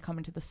demon's trying to come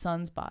into the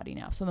son's body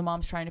now. So the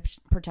mom's trying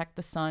to protect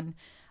the son.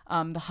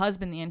 The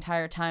husband the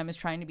entire time is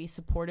trying to be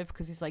supportive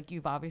because he's like,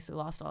 you've obviously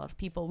lost a lot of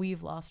people.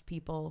 We've lost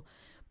people.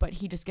 But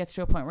he just gets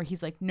to a point where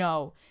he's like,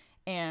 no.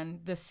 And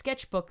the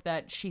sketchbook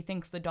that she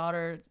thinks the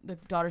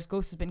daughter's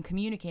ghost has been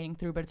communicating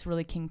through, but it's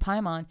really King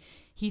Paimon,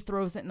 he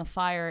throws it in the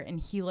fire and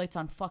he lights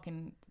on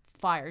fucking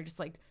fire, just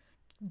like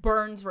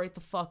burns right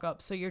the fuck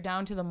up. So you're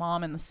down to the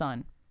mom and the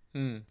son.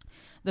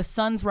 The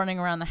son's running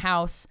around the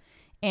house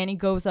and he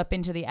goes up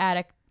into the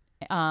attic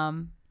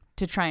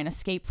to try and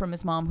escape from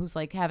his mom, who's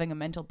like having a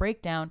mental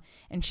breakdown,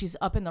 and she's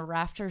up in the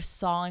rafters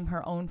sawing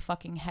her own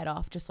fucking head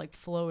off, just like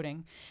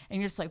floating.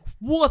 And you're just like,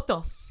 what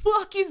the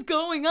fuck is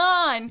going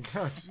on?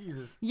 Oh,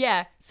 Jesus.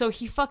 Yeah. So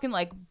he fucking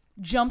like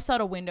jumps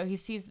out a window. He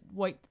sees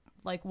white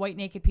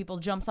naked people,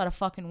 jumps out a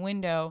fucking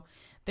window.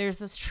 There's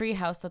this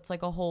treehouse that's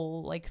like a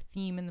whole like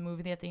theme in the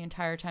movie that the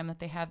entire time that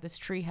they have this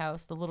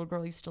treehouse, the little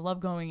girl used to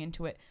love going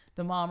into it.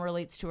 The mom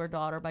relates to her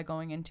daughter by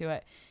going into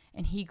it,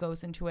 and he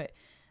goes into it.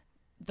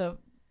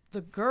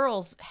 The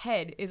girl's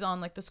head is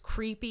on like this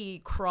creepy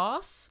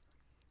cross,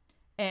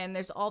 and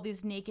there's all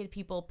these naked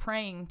people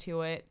praying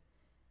to it,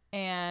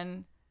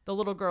 and the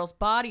little girl's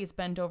body is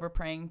bent over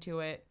praying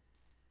to it,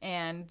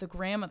 and the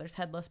grandmother's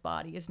headless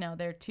body is now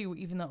there too,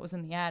 even though it was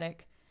in the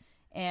attic.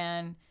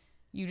 And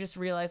you just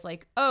realize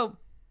like, oh,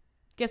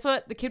 guess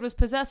what? The kid was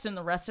possessed and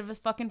the rest of his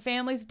fucking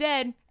family's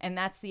dead. And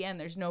that's the end.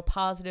 There's no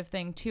positive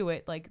thing to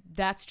it. Like,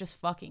 that's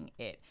just fucking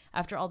it.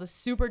 After all this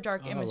super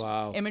dark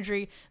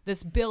imagery,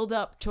 this build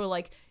up to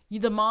like,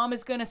 the mom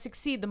is going to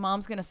succeed. The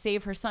mom's going to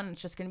save her son.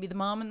 It's just going to be the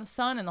mom and the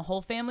son and the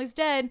whole family's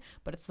dead.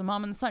 But it's the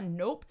mom and the son.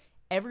 Nope.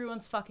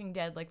 Everyone's fucking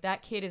dead. Like,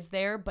 that kid is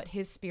there, but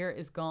his spirit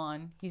is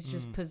gone. He's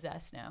just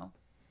possessed now.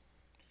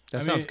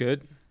 That sounds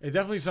good. It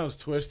definitely sounds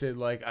twisted.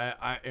 Like,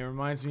 it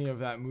reminds me of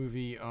that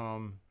movie,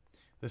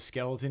 The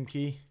Skeleton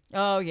Key.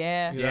 Oh,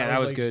 yeah. Yeah, that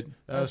was like, good.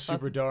 That was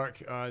super dark.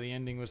 The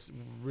ending was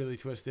really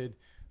twisted.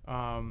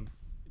 John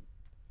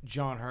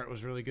Hurt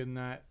was really good in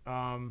that.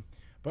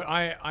 But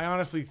I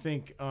honestly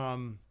think...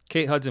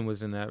 Kate Hudson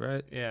was in that,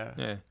 right? Yeah.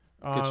 Yeah.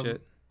 Good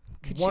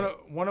shit.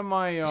 One of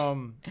my...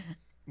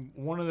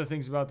 one of the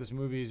things about this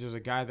movie is there's a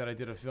guy that I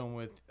did a film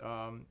with,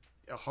 a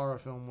horror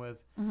film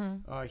with.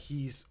 Mm-hmm.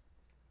 He's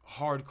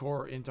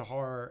hardcore into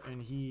horror,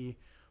 and he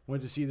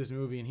went to see this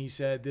movie, and he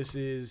said this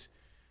is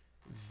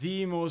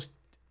the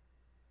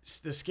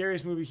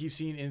scariest movie he's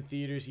seen in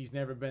theaters. He's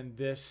never been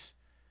this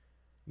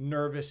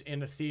nervous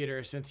in a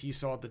theater since he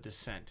saw The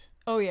Descent.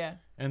 Oh, yeah.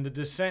 And The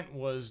Descent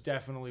was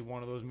definitely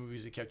one of those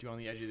movies that kept you on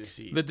the edge of the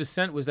seat. The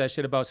Descent was that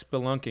shit about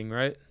spelunking,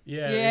 right?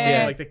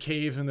 Yeah. Like the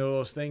caves and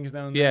those things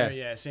down there.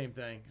 Yeah, same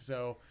thing.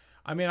 So,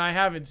 I mean,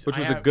 Which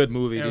was a good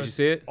movie. Did you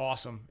see it?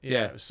 Awesome.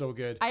 Yeah, it was so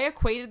good. I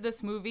equated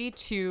this movie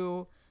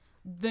to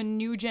the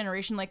new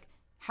generation, like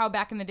how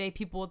back in the day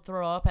people would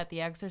throw up at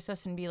The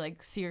Exorcist and be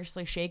like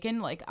seriously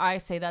shaken. Like, I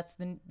say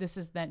this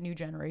is that new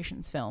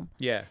generation's film.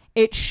 Yeah.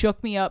 It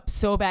shook me up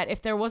so bad.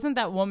 If there wasn't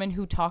that woman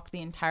who talked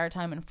the entire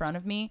time in front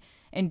of me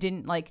and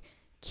didn't like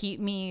keep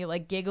me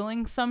like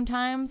giggling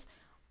sometimes,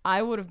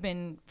 I would have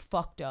been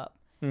fucked up.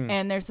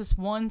 And there's this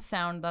one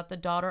sound that the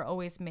daughter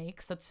always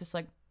makes that's just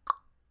like,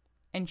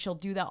 and she'll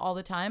do that all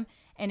the time,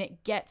 and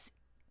it gets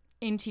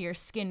into your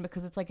skin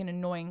because it's like an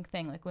annoying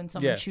thing, like when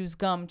someone chews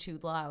gum too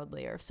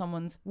loudly or if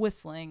someone's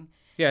whistling.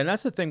 Yeah, and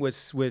that's the thing with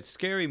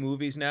scary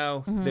movies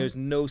now. There's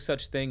no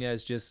such thing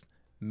as just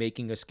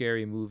making a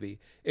scary movie.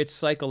 It's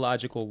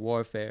psychological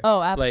warfare.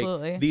 Oh,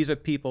 absolutely. Like, these are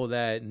people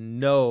that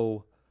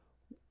know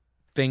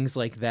things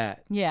like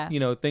that. Yeah. You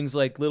know, things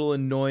like little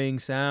annoying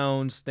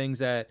sounds, things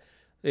that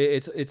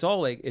it's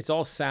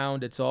all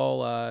sound, it's all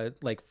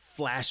like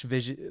flash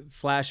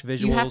visuals.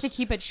 You have to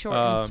keep it short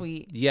and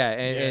sweet. Yeah,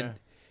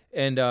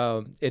 and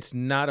it's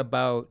not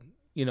about,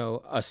 you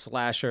know, a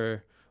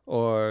slasher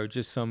or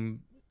just some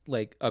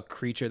like a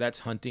creature that's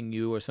hunting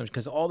you or something,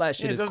 because all that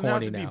shit is corny now. It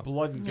doesn't have to be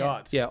blood and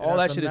guts. Yeah, all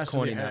that shit is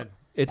corny now.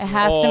 It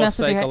has all to mess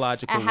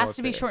psychological with your head. It has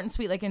to be warfare. short and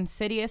sweet. Like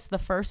Insidious, the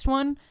first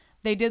one,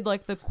 they did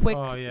like the quick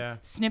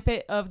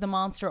snippet of the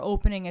monster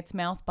opening its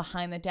mouth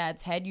behind the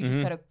dad's head. You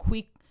just got a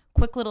quick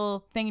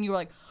little thing, and you were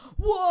like,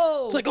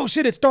 "Whoa!" It's like, oh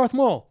shit, it's Darth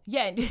Maul.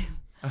 Yeah.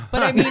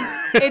 But I mean,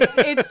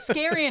 it's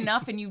scary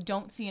enough, and you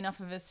don't see enough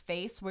of his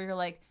face where you're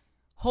like,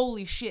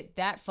 holy shit,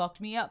 that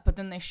fucked me up. But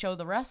then they show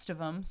the rest of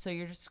him, so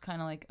you're just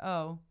kind of like,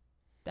 oh,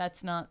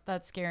 that's not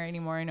that scary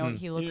anymore. I know what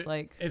he looks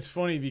like. It's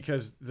funny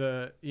because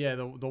the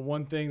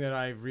one thing that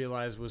I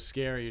realized was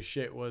scary as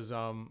shit was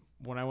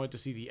when I went to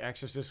see The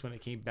Exorcist when it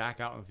came back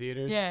out in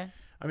theaters. Yeah.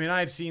 I mean, I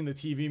had seen the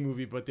TV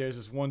movie, but there's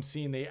this one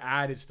scene they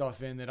added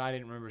stuff in that I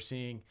didn't remember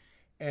seeing,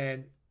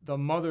 and the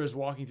mother is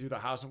walking through the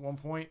house at one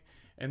point,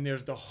 and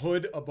there's the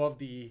hood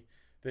above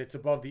that's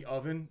above the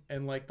oven,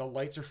 and like the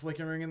lights are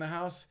flickering in the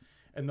house,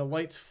 and the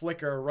lights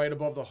flicker right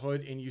above the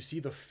hood, and you see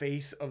the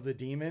face of the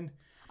demon.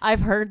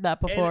 I've heard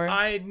that before. And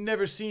I had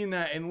never seen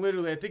that, and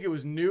literally, I think it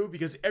was new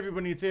because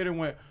everybody in the theater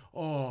went,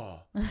 "Oh,"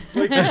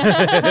 like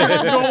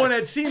no one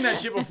had seen that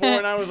shit before,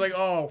 and I was like,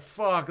 "Oh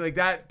fuck!" Like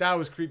that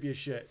was creepy as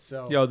shit.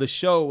 So Yo, the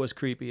show was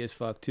creepy as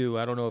fuck too.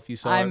 I don't know if you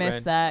saw it. I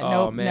missed Ren. that.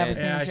 Oh, Nope, man. never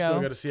seen yeah, the I show.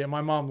 still got to see it.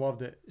 My mom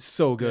loved it.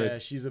 So good. Yeah,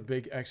 she's a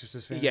big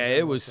Exorcist fan. Yeah, as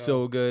it well, was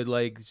so good.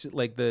 Like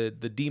the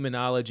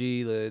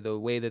demonology, the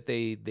way that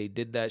they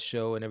did that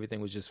show and everything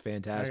was just I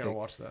fantastic. gotta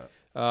watch that.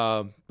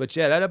 But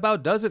yeah, that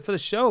about does it for the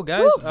show,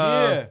 guys.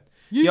 Yeah.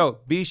 Yo,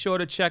 be sure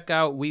to check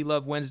out We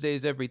Love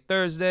Wednesdays every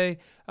Thursday.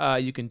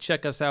 You can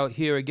check us out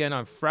here again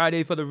on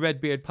Friday for the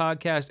Redbeard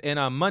Podcast and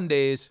on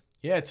Mondays.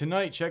 Yeah,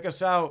 tonight, check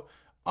us out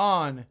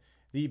on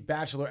the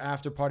Bachelor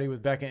After Party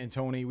with Becca and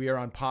Tony. We are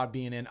on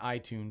Podbean and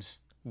iTunes.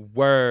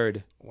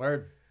 Word.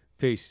 Word.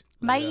 Peace.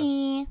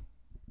 Bye.